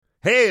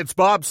Hey, it's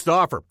Bob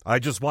Stauffer. I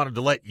just wanted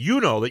to let you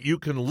know that you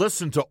can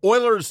listen to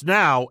Oilers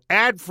Now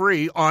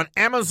ad-free on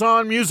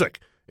Amazon Music,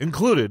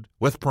 included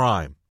with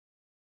Prime.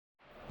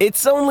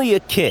 It's only a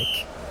kick,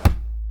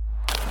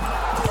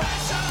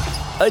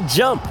 a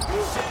jump,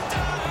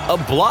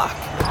 a block.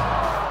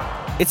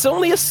 It's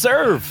only a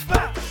serve.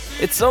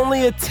 It's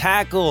only a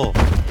tackle,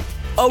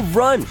 a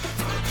run.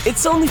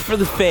 It's only for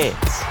the fans.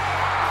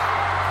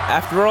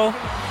 After all,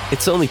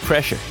 it's only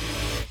pressure.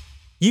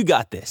 You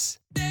got this.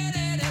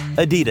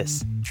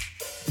 Adidas.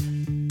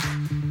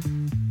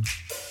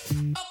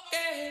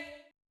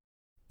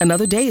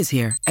 Another day is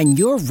here, and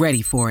you're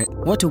ready for it.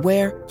 What to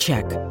wear?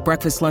 Check.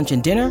 Breakfast, lunch,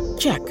 and dinner?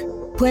 Check.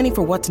 Planning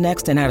for what's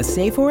next and how to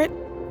save for it?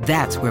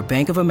 That's where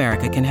Bank of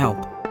America can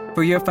help.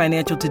 For your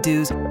financial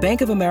to-dos,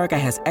 Bank of America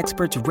has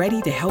experts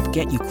ready to help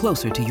get you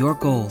closer to your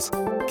goals.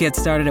 Get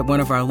started at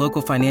one of our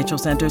local financial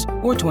centers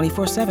or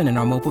 24/7 in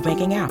our mobile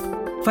banking app.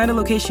 Find a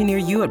location near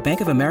you at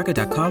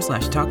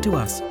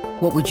bankofamerica.com/talktous.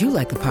 What would you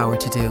like the power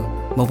to do?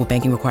 Mobile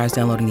banking requires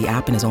downloading the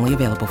app and is only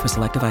available for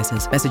select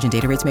devices. Message and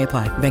data rates may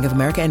apply. Bank of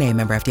America N.A.,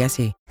 member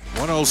FDIC.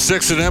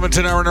 106 in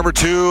Edmonton, hour number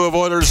 2 of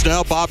Oilers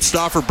Now. Bob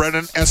Stauffer,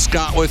 Brendan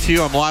Escott with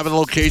you. I'm live on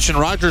location.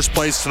 Rogers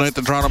Place tonight.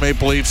 The Toronto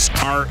Maple Leafs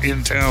are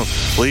in town.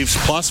 Leafs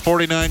plus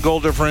 49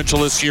 goal differential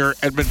this year.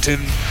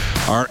 Edmonton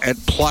are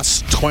at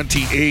plus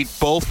 28.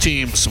 Both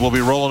teams will be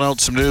rolling out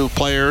some new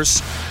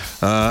players.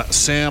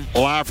 Sam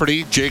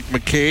Lafferty, Jake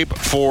McCabe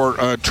for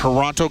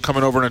Toronto,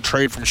 coming over in a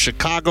trade from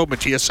Chicago.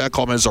 Matthias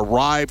Ekholm has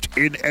arrived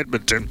in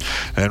Edmonton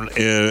and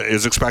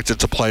is expected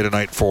to play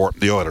tonight for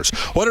the Oilers.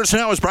 Oilers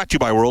Now is brought to you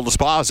by World of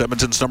Spas,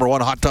 Edmonton's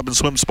 #1 hot tub and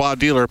swim spa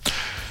dealer.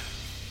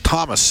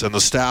 Thomas and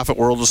the staff at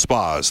World of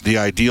Spas, the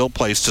ideal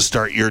place to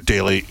start your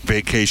daily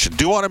vacation.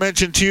 Do want to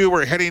mention to you,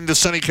 we're heading to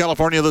sunny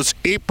California this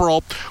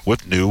April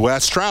with New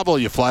West Travel.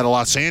 You fly to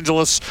Los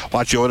Angeles,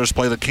 watch the Oilers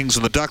play the Kings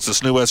and the Ducks.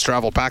 This New West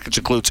Travel package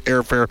includes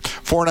airfare,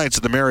 4 nights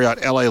at the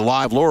Marriott LA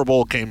Live, lower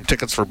bowl game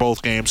tickets for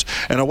both games,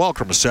 and a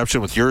welcome reception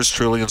with yours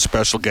truly and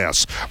special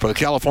guests. For the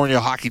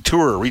California Hockey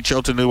Tour, reach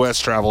out to New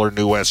West Travel or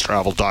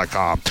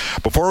newwesttravel.com.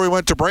 Before we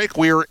went to break,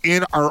 we are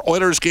in our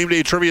Oilers Game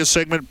Day Trivia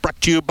segment brought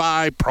to you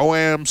by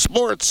Pro-Am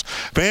Sports.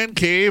 Fan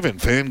Cave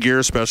and fan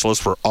gear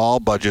specialist for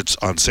all budgets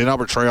on St.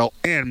 Albert Trail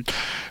and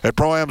at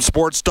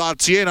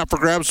proamsports.ca. And up for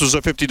grabs was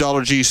a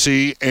 $50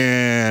 GC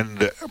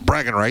and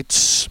bragging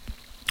rights.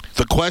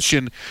 The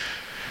question,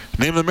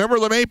 name the member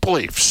of the Maple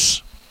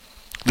Leafs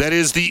that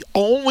is the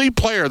only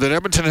player that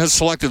Edmonton has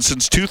selected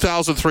since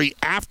 2003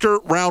 after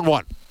round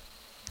 1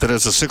 that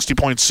has a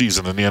 60-point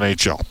season in the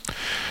NHL.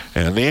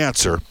 And the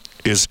answer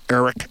is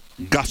Eric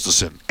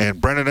Gustafsson. And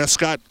Brendan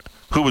Escott,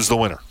 who was the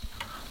winner?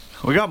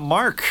 We got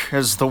Mark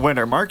as the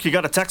winner. Mark, you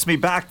got to text me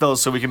back, though,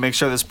 so we can make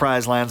sure this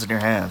prize lands in your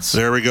hands.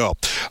 There we go.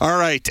 All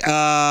right,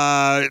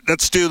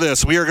 let's do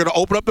this. We are going to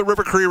open up the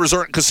River Cree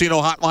Resort and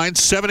Casino hotline,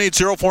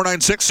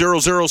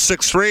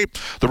 780-496-0063.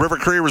 The River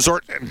Cree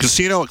Resort and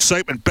Casino,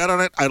 excitement, bet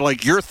on it. I'd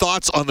like your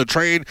thoughts on the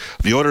trade,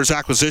 the Oilers'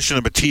 acquisition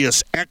of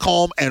Matthias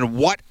Ekholm, and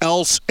what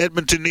else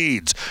Edmonton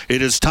needs.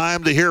 It is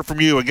time to hear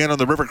from you again on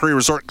the River Cree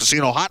Resort and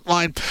Casino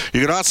hotline.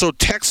 You can also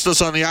text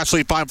us on the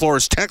Ashley Fine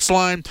Floors text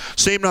line.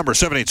 Same number,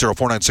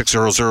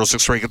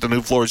 780-496-0063. Get the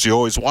new floors you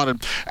always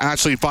wanted.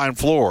 Ashley Fine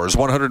Floors,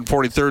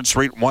 143rd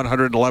Street,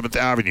 111th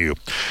Avenue.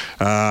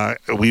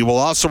 We will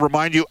also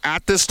remind you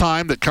at this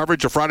time that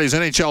coverage of Friday's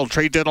NHL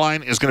trade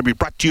deadline is going to be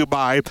brought to you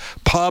by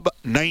Pub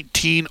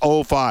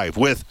 1905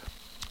 with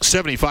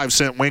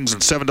 75-cent wings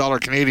and $7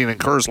 Canadian and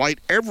Coors Light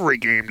every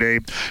game day.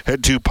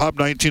 Head to Pub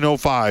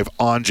 1905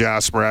 on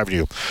Jasper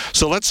Avenue.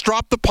 So let's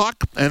drop the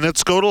puck and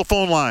let's go to the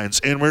phone lines.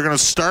 And we're going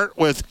to start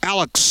with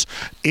Alex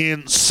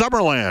in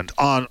Summerland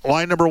on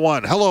line number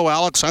 1. Hello,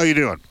 Alex. How you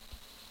doing?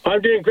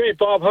 I'm doing great,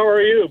 Bob. How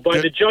are you? By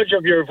the judge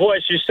of your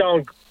voice, you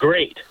sound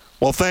great.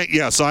 Well,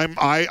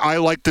 I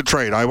like the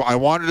trade. I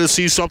wanted to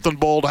see something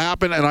bold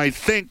happen, and I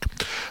think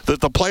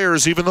that the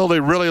players, even though they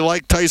really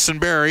like Tyson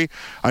Barrie,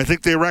 I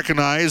think they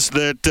recognize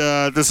that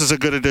this is a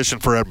good addition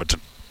for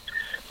Edmonton.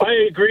 I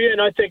agree, and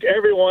I think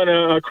everyone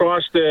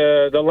across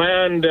the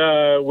land,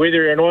 whether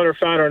you're an Oilers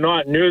fan or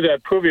not, knew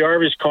that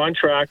Puljujarvi's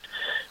contract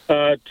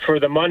for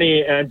the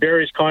money and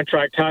Barrie's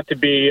contract had to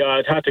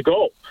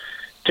go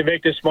to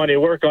make this money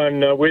work on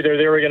whether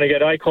they were going to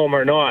get Ekholm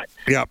or not.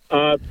 Yep.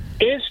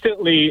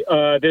 Instantly,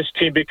 this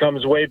team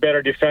becomes way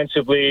better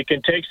defensively. It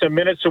can take some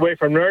minutes away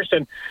from Nurse,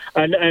 and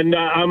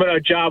I'm going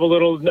to jab a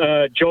little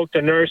joke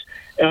to Nurse.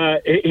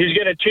 He's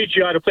going to teach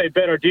you how to play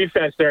better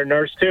defense there,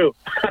 Nurse, too.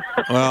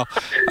 Well,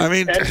 I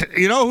mean,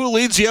 you know who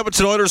leads the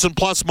Edmonton Oilers in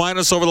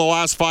plus-minus over the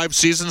last 5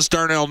 seasons?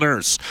 Darnell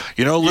Nurse.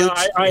 You know, Luke,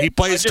 he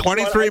plays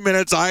 23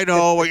 minutes. I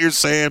know what you're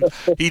saying.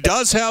 He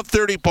does have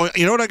 30 points.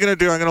 You know what I'm going to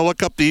do? I'm going to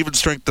look up the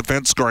even-strength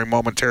defense scoring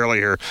momentarily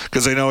here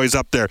because I know he's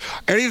up there.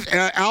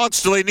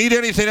 Alex, do they need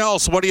anything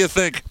else? What do you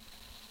think?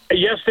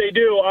 Yes, they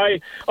do.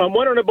 I'm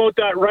wondering about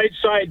that right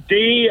side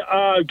D.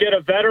 Get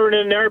a veteran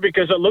in there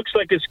because it looks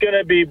like it's going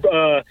to be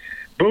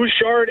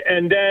Bouchard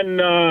and then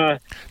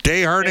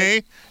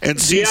Desharnais and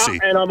Ceci. Yeah,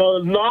 and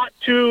I'm not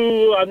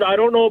too. I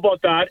don't know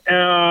about that.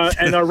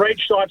 And a right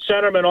shot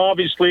centerman,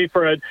 obviously,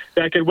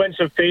 that could win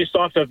some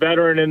face-offs. A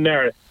veteran in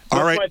there.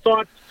 All right. My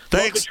thoughts.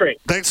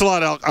 Thanks a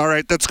lot, Al. All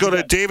right, let's go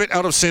to David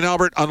out of St.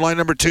 Albert on line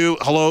number 2.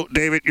 Hello,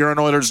 David. You're on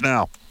Oilers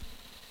Now.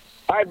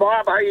 Hi,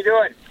 Bob. How you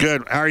doing?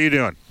 Good. How are you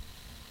doing?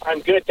 I'm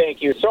good,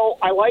 thank you. So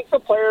I like the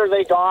player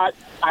they got.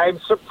 I'm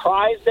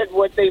surprised at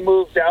what they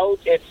moved out.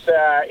 It's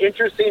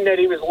interesting that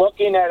he was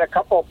looking at a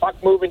couple of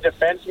puck-moving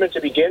defensemen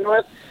to begin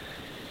with,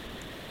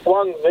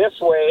 flung this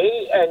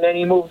way, and then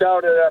he moved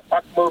out at a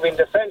puck-moving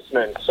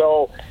defenseman.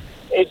 So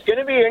it's going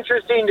to be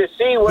interesting to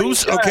see what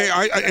Who's okay?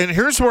 And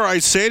here's where I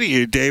say to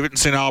you, David in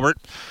St. Albert,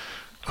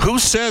 who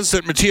says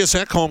that Matthias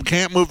Ekholm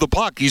can't move the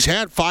puck? He's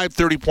had 5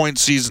 30-point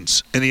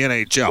seasons in the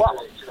NHL.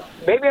 Well,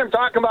 maybe I'm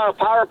talking about a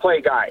power play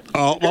guy.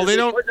 Oh, well, they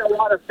don't put a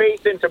lot of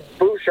faith into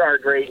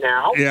Bouchard right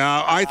now.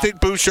 Yeah, I think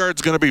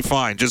Bouchard's going to be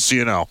fine, just so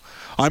you know.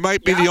 I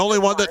might be the only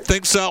one that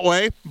thinks that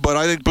way, but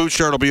I think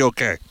Bouchard will be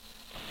okay.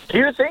 Do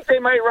you think they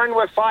might run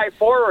with 5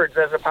 forwards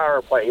as a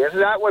power play? Isn't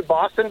that what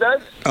Boston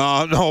does?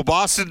 No,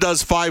 Boston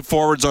does 5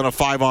 forwards on a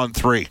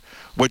 5-on-3,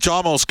 which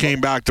almost came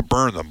back to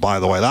burn them, by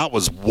the way. That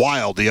was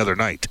wild the other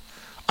night.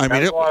 I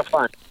mean, a lot of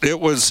fun.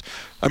 It was.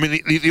 I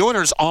mean, the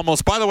Oilers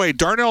almost. By the way,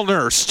 Darnell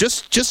Nurse,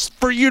 just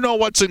for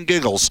what's in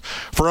giggles,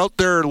 for out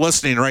there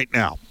listening right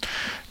now,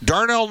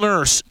 Darnell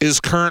Nurse is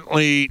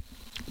currently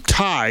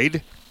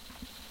tied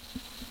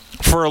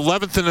for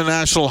 11th in the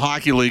National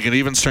Hockey League in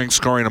even strength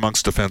scoring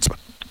amongst defensemen.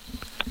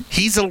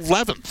 He's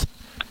 11th.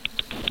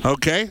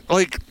 Okay,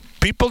 like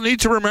people need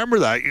to remember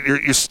that.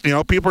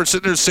 People are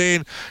sitting there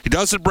saying he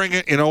doesn't bring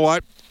it. You know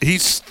what?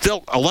 He's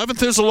still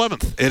 11th is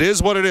 11th. It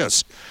is what it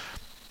is.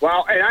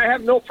 Well, and I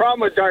have no problem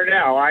with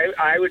Darnell.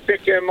 I would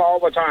pick him all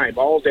the time,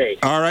 all day.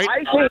 All right.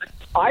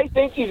 I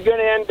think he's going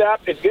to end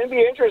up. It's going to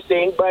be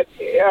interesting, but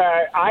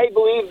I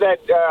believe that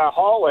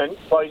Holland.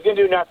 Well, he's going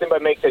to do nothing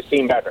but make this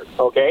team better.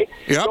 Okay.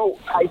 Yep. So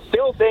I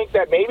still think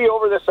that maybe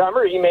over the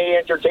summer he may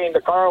entertain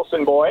the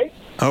Carlson boy.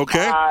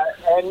 Okay.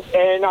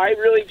 And I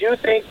really do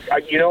think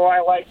I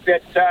like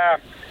that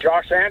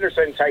Josh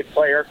Anderson type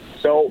player.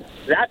 So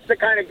that's the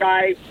kind of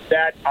guy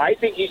that I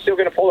think he's still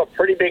going to pull a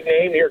pretty big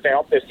name here to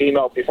help this team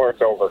out before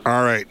it's over.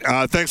 All right.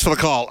 Thanks for the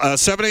call.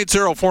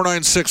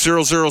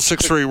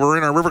 780-496-0063. We're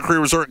in our River Cree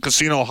Resort and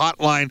Casino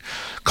hotline.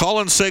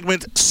 Call-in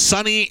segment,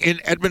 Sonny in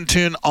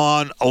Edmonton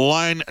on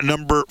line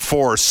number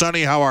 4.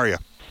 Sonny, how are you?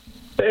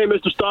 Hey,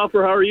 Mr.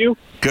 Stauffer, how are you?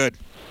 Good.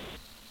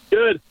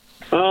 Good.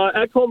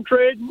 Ekholm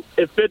trade,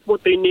 it fits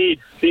what they need.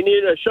 They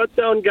need a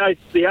shutdown guy.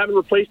 They haven't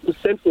replaced him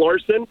since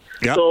Larson.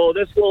 Yep. So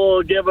this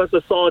will give us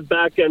a solid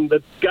back end.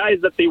 The guys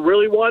that they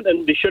really want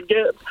and they should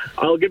get,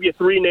 I'll give you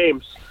 3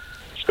 names.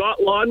 Scott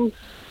Laughton,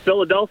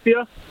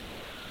 Philadelphia.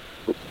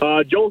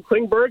 Joel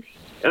Klingberg,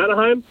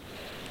 Anaheim.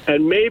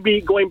 And maybe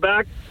going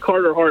back,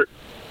 Carter Hart,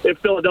 if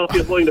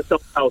Philadelphia is willing to sell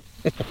the house.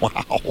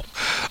 Wow.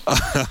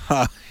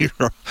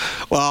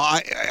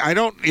 Well, I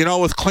don't,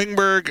 with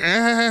Klingberg,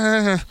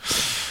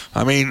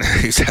 I mean,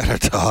 he's had a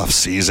tough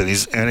season.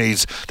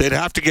 They'd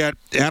have to get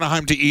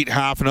Anaheim to eat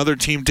half, another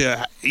team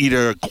to eat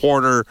a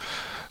quarter.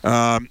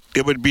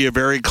 It would be a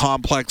very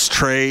complex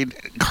trade.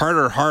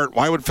 Carter Hart,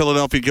 why would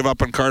Philadelphia give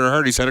up on Carter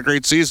Hart? He's had a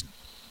great season.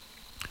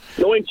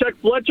 Knowing Chuck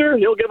Fletcher,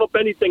 he'll give up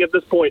anything at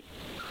this point.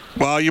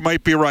 Well, you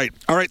might be right.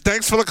 All right,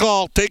 thanks for the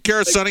call. Take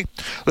care, Sonny.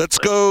 Let's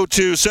go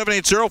to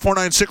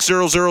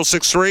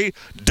 780-496-0063.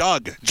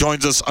 Doug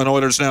joins us on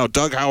Oilers Now.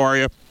 Doug, how are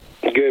you?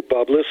 Good,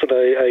 Bob. Listen,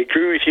 I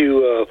agree with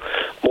you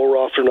more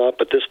often than not,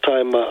 but this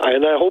time,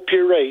 and I hope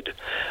you're right,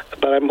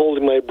 but I'm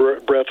holding my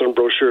breath on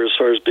Brochure as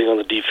far as being on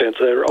the defense.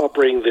 They're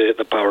operating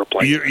the power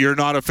play. You're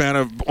not a fan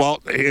of,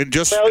 Bob, it's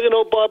just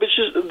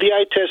the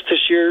eye test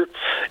this year.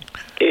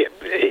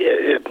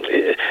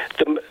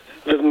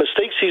 The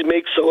mistakes he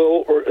makes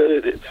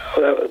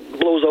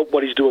blows up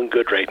what he's doing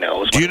good right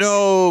now. Do you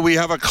know we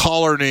have a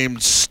caller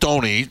named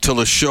Stoney to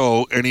the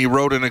show, and he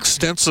wrote an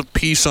extensive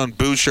piece on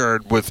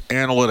Bouchard with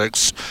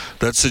analytics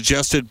that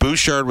suggested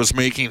Bouchard was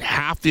making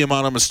half the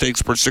amount of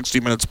mistakes per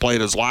 60 minutes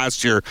played as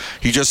last year.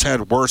 He just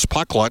had worse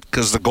puck luck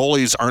because the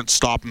goalies aren't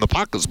stopping the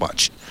puck as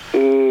much.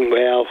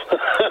 Well...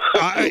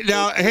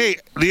 Now, hey,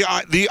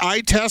 the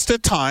eye test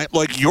at time,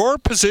 like your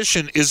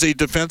position is a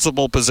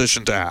defensible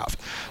position to have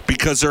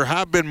because there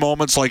have been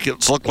moments like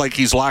it's looked like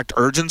he's lacked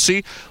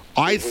urgency.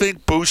 I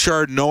think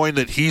Bouchard, knowing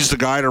that he's the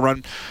guy to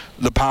run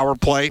the power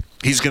play,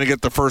 he's going to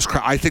get the first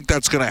crack. I think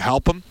that's going to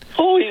help him.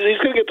 Oh, he's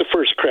going to get the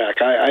first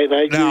crack. I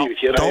agree with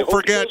you.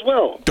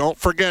 Don't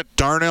forget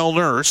Darnell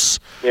Nurse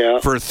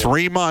for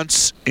 3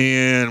 months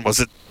in, was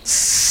it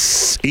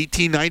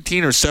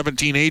 18-19 or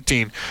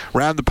 17-18,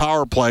 ran the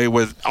power play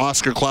with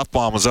Oscar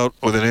Klefbom was out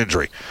with an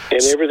injury.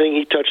 And everything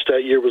he touched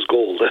that year was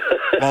gold.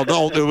 Well,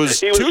 no, it was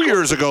 2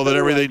 years ago that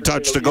everything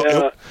touched to gold.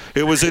 Yeah.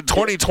 It was in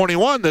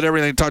 2021 that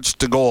everything touched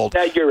to gold.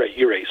 Yeah, you're right.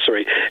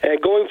 Sorry. And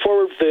going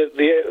forward,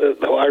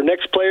 our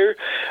next player,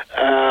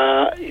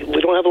 we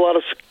don't have a lot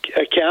of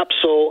cap.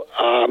 So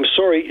I'm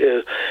sorry,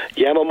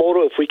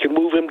 Yamamoto. If we can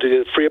move him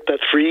to free up that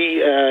three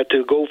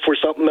to go for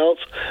something else,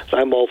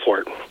 I'm all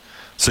for it.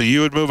 So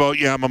you would move out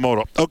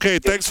Yamamoto. Okay,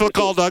 thanks for the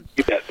call, Doug.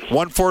 You bet.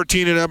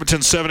 114 in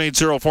Edmonton,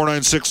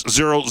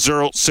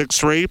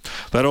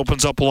 780-496-0063. That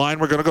opens up a line.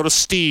 We're going to go to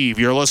Steve.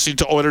 You're listening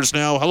to Oilers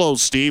Now. Hello,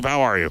 Steve. How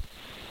are you?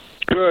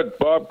 Good.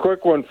 Bob,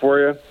 quick one for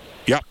you.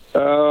 Yep.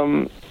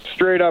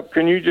 Straight up,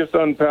 can you just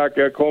unpack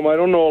Ekholm? I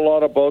don't know a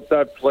lot about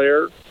that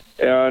player.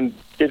 And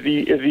is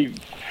he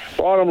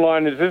bottom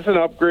line, is this an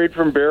upgrade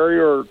from Barrie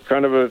or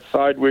kind of a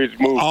sideways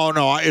move? Oh,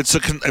 no.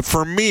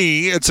 For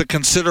me, it's a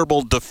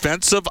considerable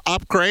defensive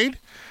upgrade.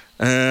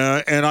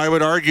 And I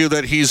would argue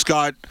that he's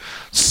got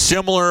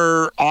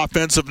similar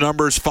offensive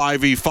numbers,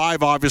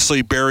 5v5.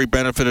 Obviously, Barrie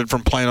benefited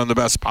from playing on the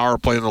best power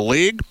play in the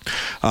league.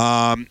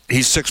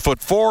 He's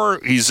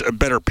 6'4". He's a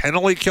better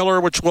penalty killer,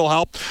 which will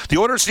help. The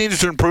Oilers needed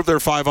to improve their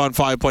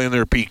 5-on-5 play in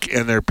their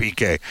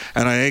PK.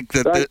 And I think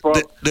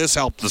that this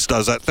help. This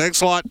does that.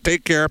 Thanks a lot.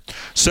 Take care.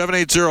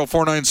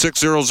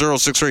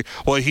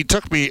 780-496-0063. Well, he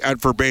took me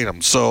at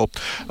verbatim. So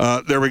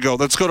there we go.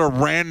 Let's go to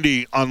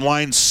Randy on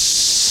line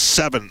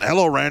 7.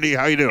 Hello, Randy.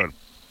 How you doing?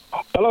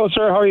 Hello,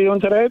 sir. How are you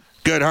doing today?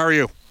 Good. How are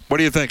you? What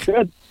do you think?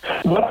 Good.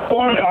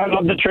 I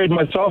love the trade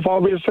myself,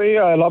 obviously.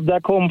 I loved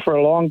Ekholm for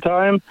a long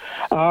time.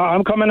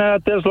 I'm coming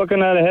at this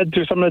looking ahead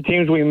to some of the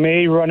teams we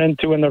may run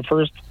into in the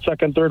first,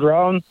 second, third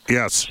round.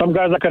 Yes. Some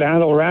guys that could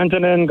handle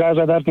Rantanen, guys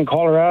like that from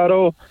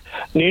Colorado.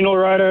 Nino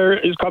Ryder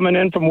is coming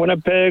in from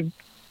Winnipeg.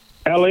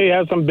 LA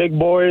has some big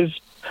boys.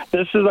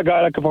 This is a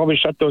guy that could probably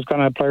shut those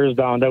kind of players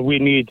down that we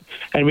need.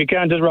 And we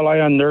can't just rely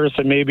on Nurse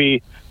and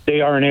maybe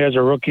DeRNA as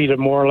a rookie to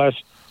more or less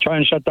try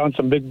and shut down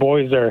some big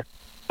boys there.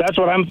 That's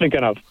what I'm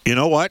thinking of. You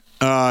know what?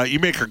 You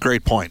make a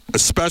great point,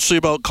 especially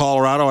about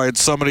Colorado. I met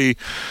somebody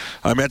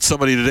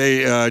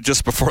today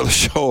just before the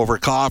show over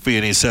coffee,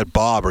 and he said,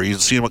 "Bob, are you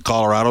seeing what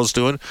Colorado's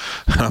doing?"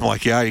 And I'm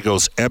like, "Yeah." He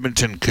goes,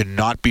 "Edmonton could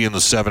not be in the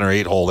 7 or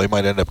 8 hole. They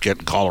might end up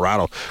getting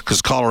Colorado because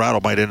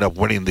Colorado might end up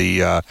winning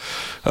the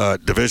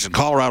division."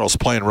 Colorado's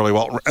playing really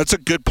well. That's a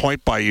good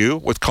point by you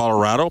with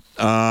Colorado.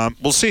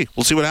 We'll see.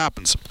 We'll see what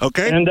happens.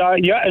 Okay. And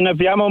and if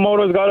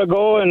Yamamoto's got to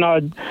go, and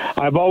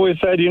I've always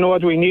said, you know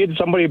what, we need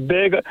somebody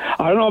big.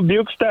 I don't know if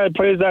Bukestad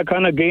plays that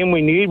kind of game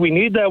we need. We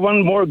need that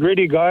one more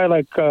gritty guy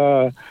like,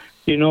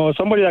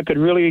 somebody that could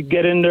really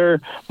get in there,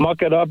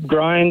 muck it up,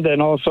 grind,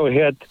 and also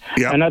hit.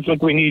 Yep. And that's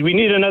what we need. We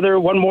need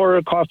one more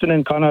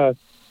Koskinen kind of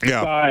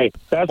guy.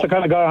 That's the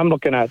kind of guy I'm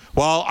looking at.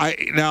 Well,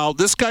 now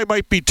this guy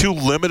might be too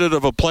limited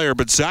of a player,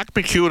 but Zach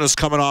McEwen is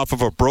coming off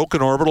of a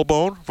broken orbital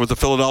bone with the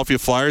Philadelphia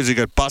Flyers. He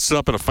got busted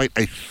up in a fight,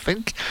 I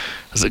think, it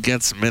was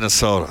against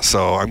Minnesota.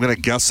 So I'm going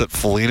to guess that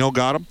Foligno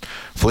got him.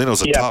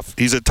 Foligno's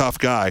he's a tough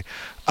guy.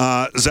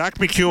 Zach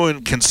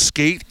McEwen can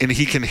skate and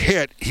he can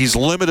hit. He's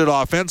limited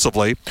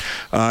offensively.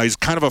 He's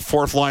kind of a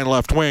fourth-line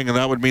left wing, and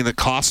that would mean that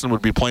Koskinen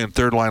would be playing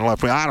third-line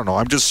left wing. I don't know.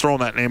 I'm just throwing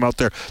that name out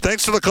there.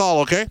 Thanks for the call,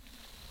 okay?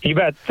 You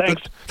bet.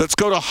 Thanks. Let's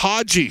go to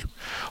Haji.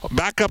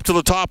 Back up to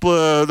the top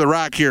of the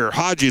rack here.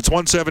 Haji, it's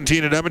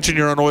 117 at Edmonton.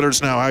 You're on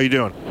Oilers Now. How you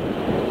doing?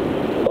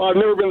 Well, I've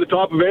never been the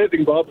top of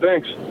anything, Bob.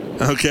 Thanks.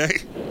 Okay.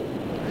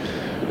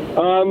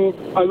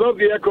 I love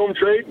the Ekholm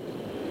trade.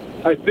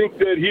 I think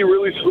that he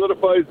really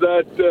solidifies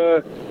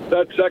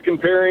that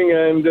second pairing,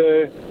 and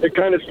it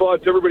kind of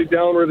slots everybody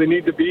down where they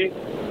need to be.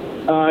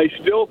 I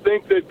still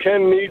think that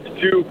Ken needs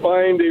to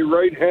find a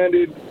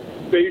right-handed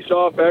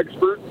face-off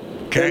expert.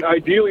 Okay. And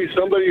ideally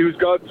somebody who's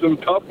got some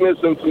toughness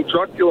and some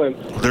truculence.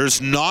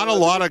 There's not a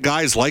lot of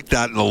guys like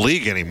that in the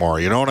league anymore,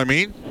 you know what I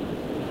mean?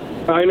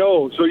 I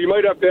know, so you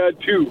might have to add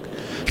 2.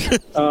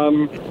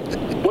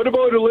 What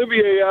about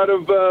Olivier out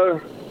of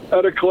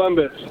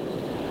Columbus?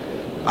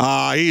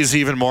 He's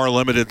even more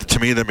limited to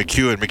me than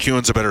McEwen.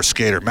 McEwen's a better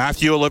skater.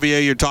 Matthew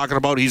Olivier, you're talking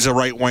about, he's a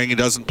right wing. He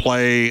doesn't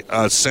play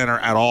center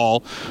at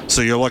all.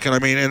 So you're looking,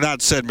 and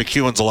that said,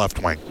 McEwen's a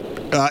left wing.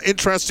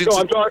 Interesting.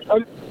 No,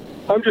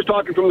 I'm just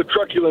talking from the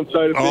truculent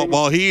side of things. Oh,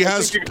 well, he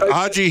has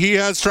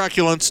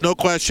truculence, no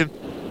question.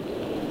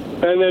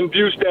 And then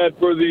Bukestad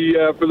for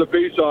the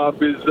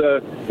face-off is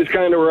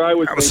kind of where I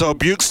was thinking. So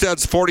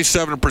Bukestad's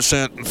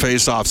 47% in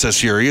face-offs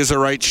this year. He is a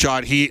right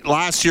shot.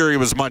 Last year he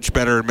was much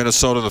better in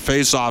Minnesota in the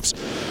face-offs.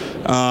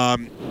 I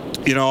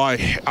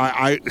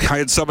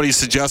had somebody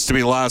suggest to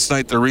me last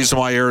night the reason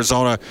why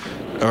Arizona,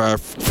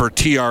 for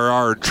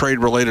TRR,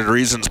 trade-related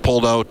reasons,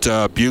 pulled out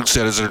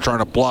Bukestad is they're trying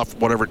to bluff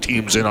whatever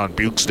team's in on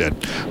Bukestad.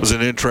 It was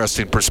an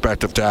interesting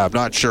perspective to have.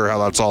 Not sure how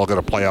that's all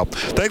going to play out.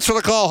 Thanks for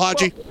the call,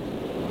 Haji.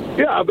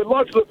 Yeah, but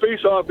lots of the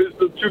face-off is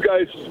the 2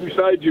 guys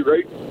beside you,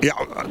 right? Yeah,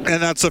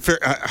 and that's a fair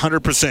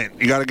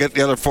 100%. You got to get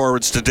the other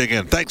forwards to dig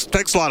in. Thanks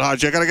a lot,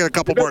 Haji. I got to get a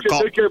couple more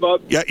calls. Take care,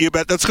 Bob. Yeah, you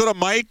bet. Let's go to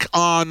Mike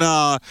on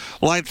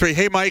line 3.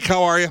 Hey, Mike,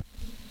 how are you?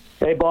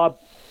 Hey, Bob.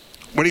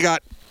 What do you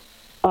got?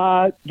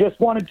 Just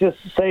wanted to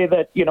say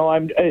that,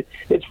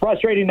 it's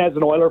frustrating as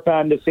an Oiler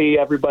fan to see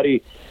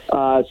everybody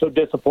so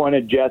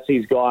disappointed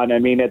Jesse's gone. I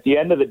mean, at the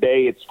end of the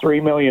day, it's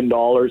 $3 million,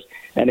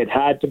 and it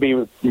had to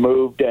be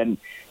moved. And,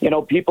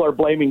 people are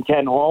blaming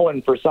Ken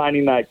Holland for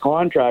signing that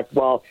contract.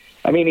 Well,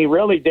 I mean, he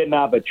really didn't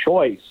have a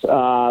choice,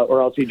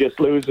 or else he just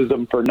loses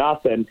him for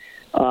nothing.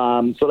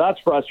 So that's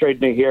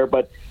frustrating to hear.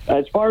 But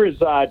as far as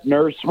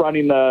Nurse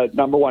running the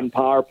number one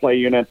power play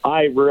unit,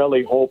 I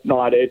really hope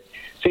not. It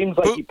seems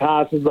like he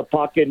passes the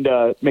puck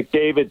into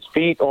McDavid's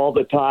feet all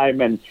the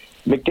time, and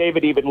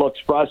McDavid even looks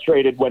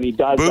frustrated when he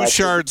does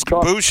Bouchard's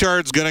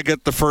going to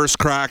get the first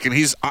crack, and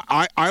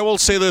I will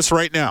say this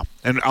right now,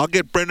 and I'll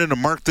get Brendan to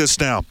mark this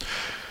down.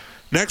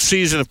 Next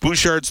season, if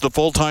Bouchard's the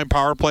full-time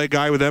power play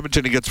guy with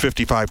Edmonton, he gets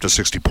 55 to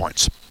 60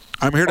 points.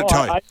 I'm here to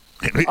tell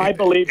you. I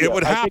believe it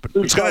would happen.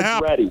 It's going to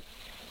happen. Ready.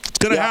 It's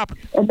going to happen.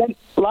 And then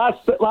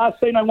last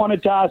thing I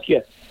wanted to ask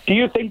you, do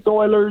you think the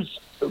Oilers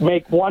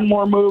make one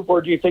more move,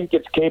 or do you think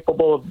it's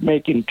capable of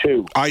making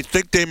two? I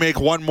think they make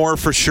one more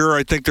for sure.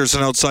 I think there's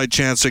an outside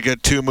chance they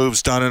get two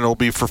moves done, and it'll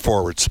be for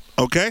forwards.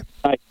 Okay?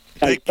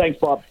 Thanks,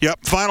 Bob.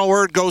 Yep. Final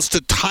word goes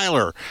to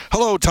Tyler.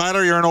 Hello,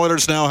 Tyler. You're on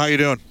Oilers Now. How you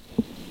doing?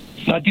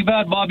 Not too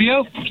bad, Bob.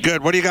 You?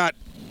 Good. What do you got?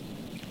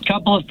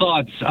 Couple of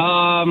thoughts.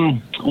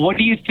 What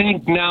do you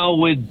think now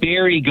with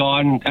Barrie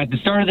gone? At the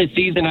start of the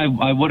season,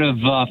 I would have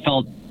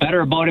felt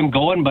better about him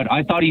going, but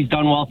I thought he's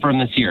done well for him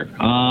this year.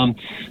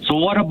 So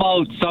what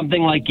about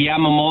something like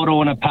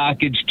Yamamoto in a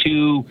package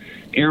to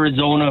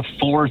Arizona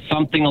for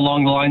something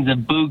along the lines of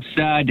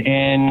Bugstad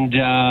and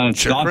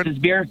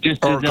Gossesbeer?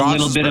 Just as a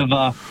little bit of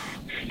a...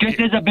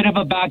 Just as a bit of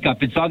a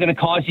backup. It's not going to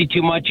cost you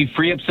too much. You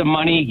free up some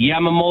money.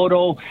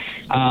 Yamamoto,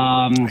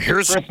 for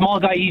a small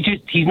guy,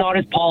 he's not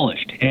as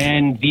polished.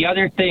 And the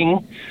other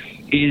thing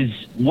is,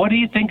 what do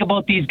you think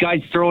about these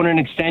guys throwing an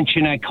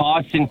extension at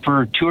Kostin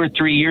for 2 or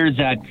 3 years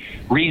at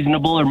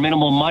reasonable or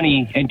minimal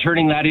money and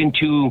turning that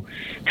into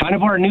kind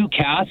of our new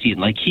Cassian?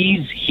 Like,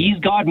 he's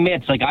got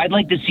mitts. Like, I'd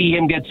like to see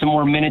him get some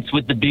more minutes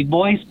with the big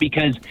boys,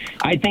 because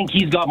I think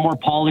he's got more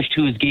polish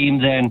to his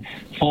game than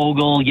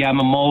Fogle,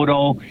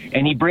 Yamamoto,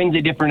 and he brings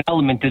a different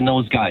element than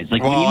those guys.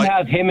 Like, when you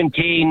have him and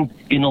Kane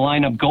in the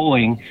lineup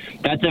going,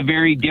 that's a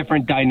very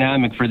different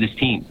dynamic for this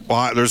team.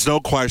 Well, there's no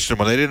question.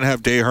 When they didn't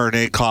have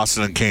Desharnais,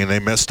 Kostin, and Kane, they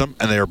missed them,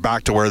 and they are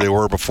back to where they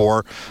were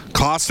before.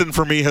 Kostin,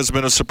 for me, has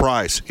been a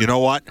surprise. You know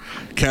what?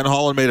 Ken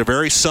Holland made a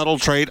very subtle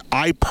trade.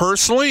 I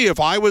personally,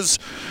 if I was,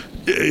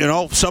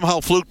 somehow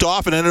fluked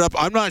off and ended up,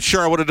 I'm not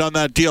sure I would have done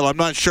that deal. I'm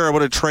not sure I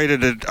would have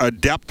traded a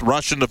depth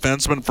Russian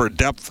defenseman for a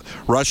depth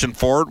Russian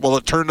forward. Well,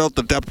 it turned out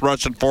the depth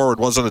Russian forward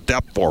wasn't a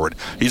depth forward.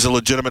 He's a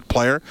legitimate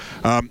player.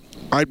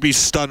 I'd be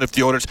stunned if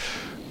the Oilers,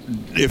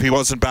 if he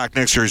wasn't back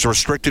next year. He's a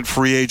restricted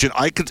free agent.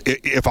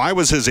 If I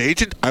was his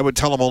agent, I would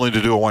tell him only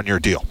to do a one-year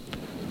deal.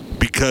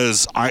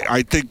 Because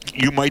I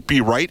think you might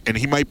be right, and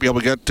he might be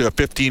able to get to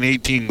 15,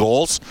 18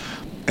 goals,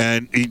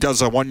 and he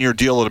does a one-year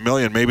deal at $1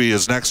 million. Maybe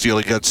his next deal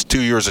he gets 2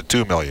 years at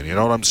 $2 million. You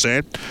know what I'm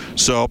saying?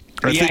 So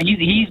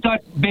he's got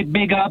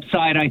big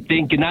upside, I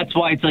think, and that's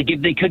why it's like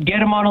if they could get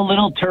him on a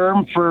little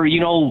term for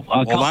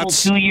a couple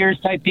 2 years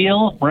type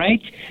deal,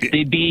 right?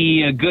 They'd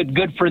be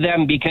good for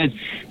them, because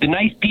the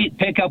nice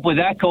pickup with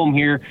Ekholm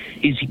here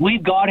is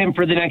we've got him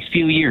for the next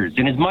few years,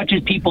 and as much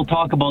as people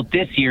talk about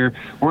this year,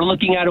 we're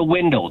looking at a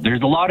window.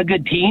 There's a lot of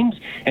good teams,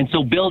 and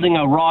so building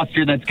a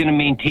roster that's going to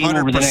maintain 100%.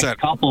 Over the next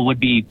couple would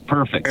be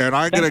perfect. And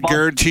I'm going to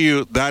guarantee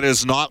you that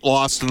is not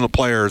lost in the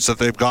players, that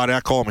they've got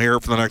Ekholm here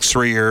for the next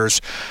 3 years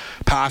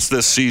past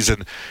this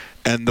season,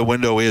 and the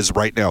window is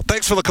right now.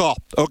 Thanks for the call.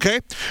 Okay,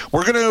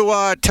 we're going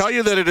to tell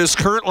you that it is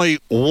currently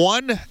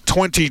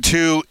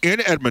 1:22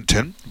 in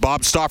Edmonton.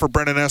 Bob Stauffer,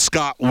 Brendan S.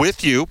 Scott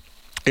with you.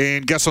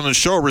 And guests on the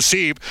show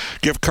receive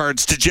gift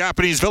cards to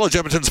Japanese Village,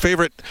 Edmonton's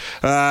favorite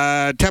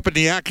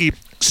teppanyaki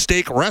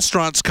steak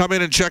restaurants. Come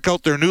in and check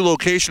out their new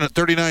location at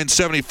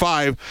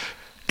 3975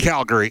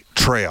 Calgary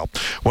Trail.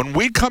 When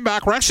we come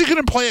back, we're actually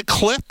going to play a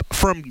clip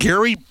from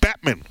Gary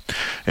Bettman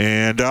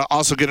and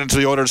also get into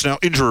the Oilers Now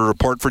injury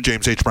report for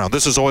James H. Brown.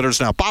 This is Oilers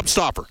Now. Bob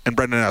Stauffer and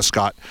Brendan S.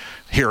 Scott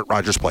here at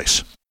Rogers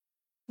Place.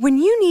 When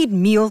you need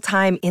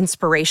mealtime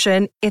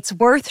inspiration, it's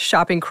worth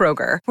shopping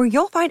Kroger, where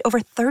you'll find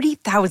over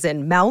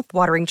 30,000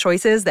 mouth-watering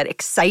choices that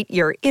excite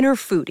your inner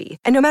foodie.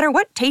 And no matter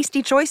what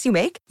tasty choice you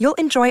make, you'll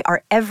enjoy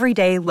our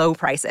everyday low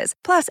prices,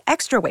 plus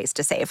extra ways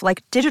to save,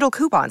 like digital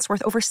coupons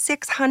worth over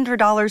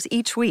 $600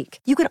 each week.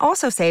 You can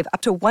also save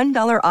up to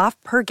 $1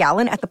 off per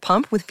gallon at the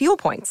pump with fuel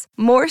points.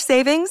 More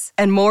savings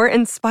and more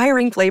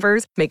inspiring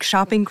flavors make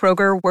shopping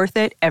Kroger worth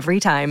it every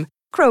time.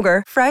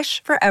 Kroger,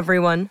 fresh for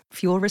everyone.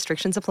 Fuel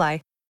restrictions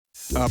apply.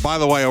 By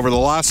the way, over the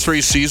last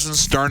 3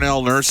 seasons,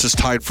 Darnell Nurse is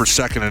tied for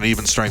second in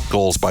even strength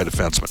goals by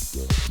defensemen.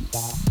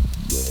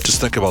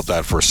 Just think about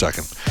that for a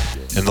second.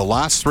 In the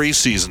last 3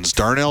 seasons,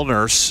 Darnell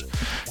Nurse,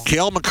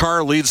 Cale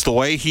Makar leads the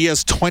way. He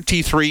has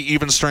 23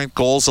 even strength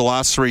goals the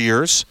last 3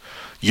 years.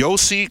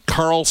 Josi,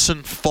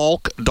 Karlsson,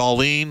 Falk,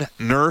 Dahlin,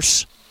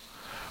 Nurse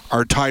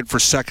are tied for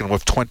second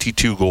with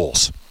 22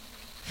 goals.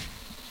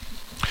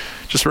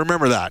 Just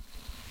remember that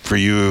for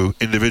you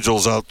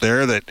individuals out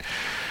there that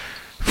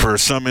for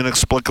some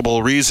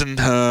inexplicable reason,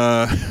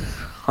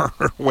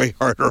 are way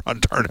harder on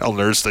Darnell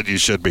Nurse than you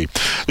should be.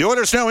 The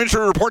Oilers Now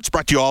injury reports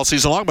brought to you all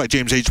season long by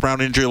James H. Brown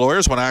Injury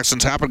Lawyers. When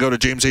accidents happen, go to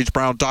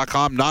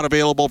jameshbrown.com. Not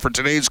available for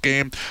today's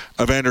game.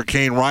 Evander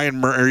Kane. Ryan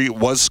Murray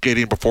was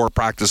skating before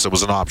practice. It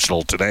was an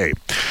optional today.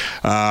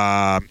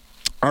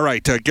 All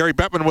right, Gary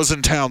Bettman was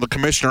in town, the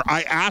commissioner.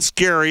 I asked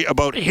Gary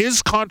about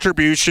his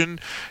contribution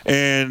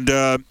and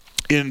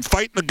in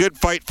fighting the good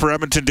fight for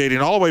Edmonton, dating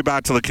all the way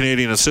back to the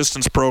Canadian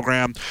Assistance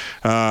Program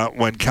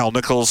when Cal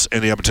Nichols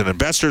and the Edmonton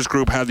Investors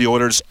Group had the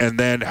Oilers, and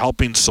then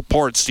helping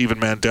support Stephen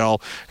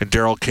Mandel and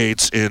Daryl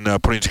Cates in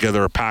putting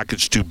together a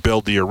package to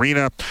build the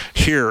arena.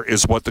 Here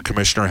is what the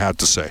commissioner had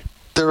to say.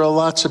 There are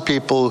lots of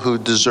people who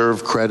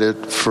deserve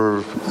credit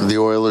for the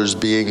Oilers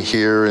being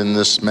here in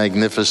this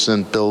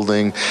magnificent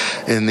building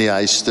in the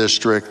Ice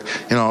District.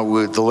 You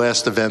know, the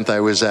last event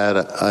I was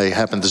at, I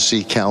happened to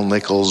see Cal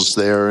Nichols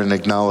there and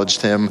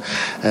acknowledged him,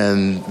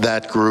 and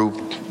that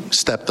group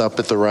stepped up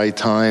at the right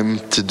time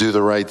to do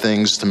the right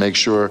things to make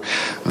sure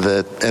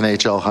that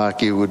NHL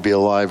hockey would be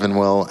alive and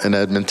well in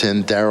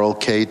Edmonton. Daryl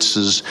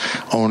Cates'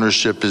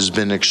 ownership has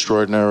been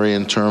extraordinary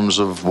in terms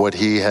of what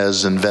he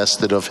has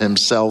invested of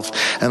himself,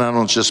 and I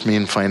don't just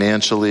mean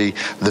financially,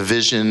 the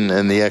vision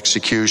and the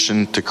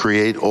execution to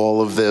create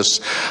all of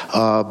this.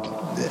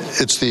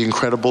 It's the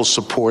incredible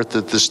support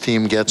that this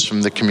team gets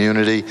from the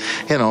community.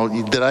 You know,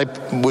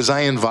 was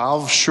I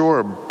involved?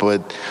 Sure,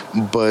 but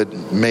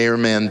Mayor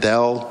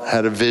Mandel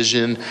had a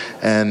vision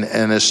and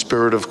a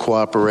spirit of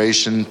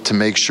cooperation to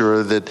make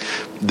sure that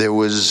there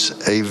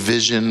was a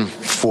vision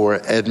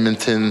for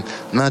Edmonton,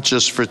 not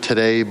just for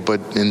today, but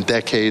in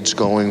decades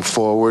going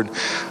forward.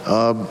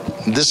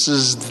 This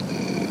is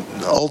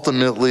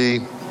ultimately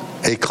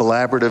a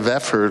collaborative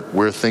effort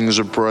where things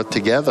are brought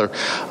together.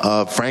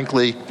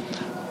 Frankly,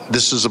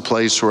 this is a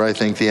place where I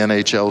think the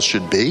NHL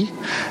should be,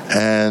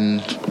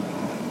 and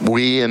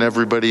we and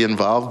everybody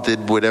involved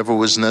did whatever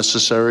was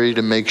necessary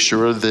to make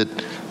sure that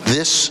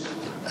this,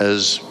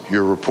 as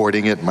you're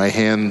reporting it, my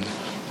hand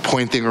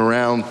pointing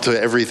around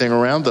to everything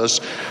around us,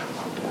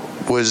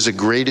 was a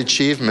great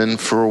achievement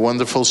for a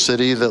wonderful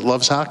city that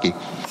loves hockey.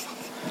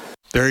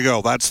 There you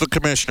go. That's the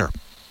commissioner.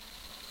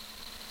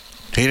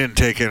 He didn't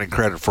take any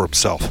credit for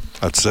himself.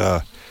 That's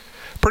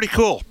pretty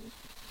cool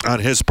on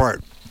his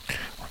part.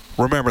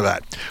 Remember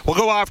that. We'll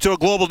go off to a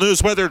global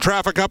news weather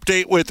traffic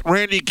update with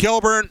Randy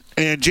Kilburn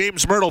and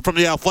James Myrtle from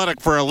The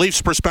Athletic for a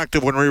Leafs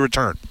perspective when we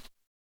return.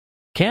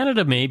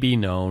 Canada may be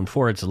known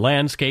for its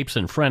landscapes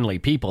and friendly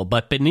people,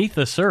 but beneath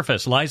the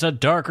surface lies a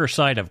darker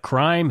side of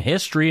crime,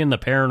 history, and the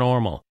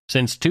paranormal.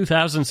 Since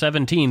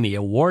 2017, the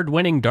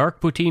award-winning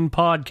Dark Poutine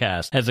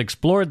podcast has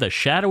explored the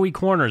shadowy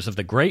corners of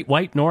the Great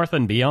White North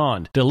and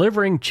beyond,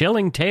 delivering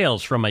chilling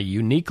tales from a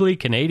uniquely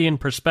Canadian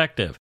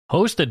perspective.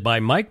 Hosted by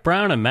Mike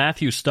Brown and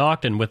Matthew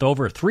Stockton with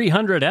over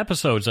 300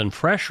 episodes and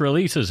fresh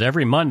releases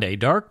every Monday,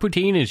 Dark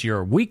Poutine is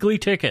your weekly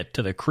ticket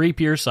to the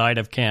creepier side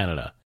of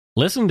Canada.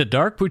 Listen to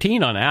Dark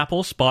Poutine on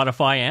Apple,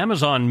 Spotify,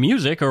 Amazon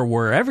Music, or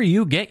wherever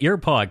you get your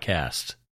podcasts.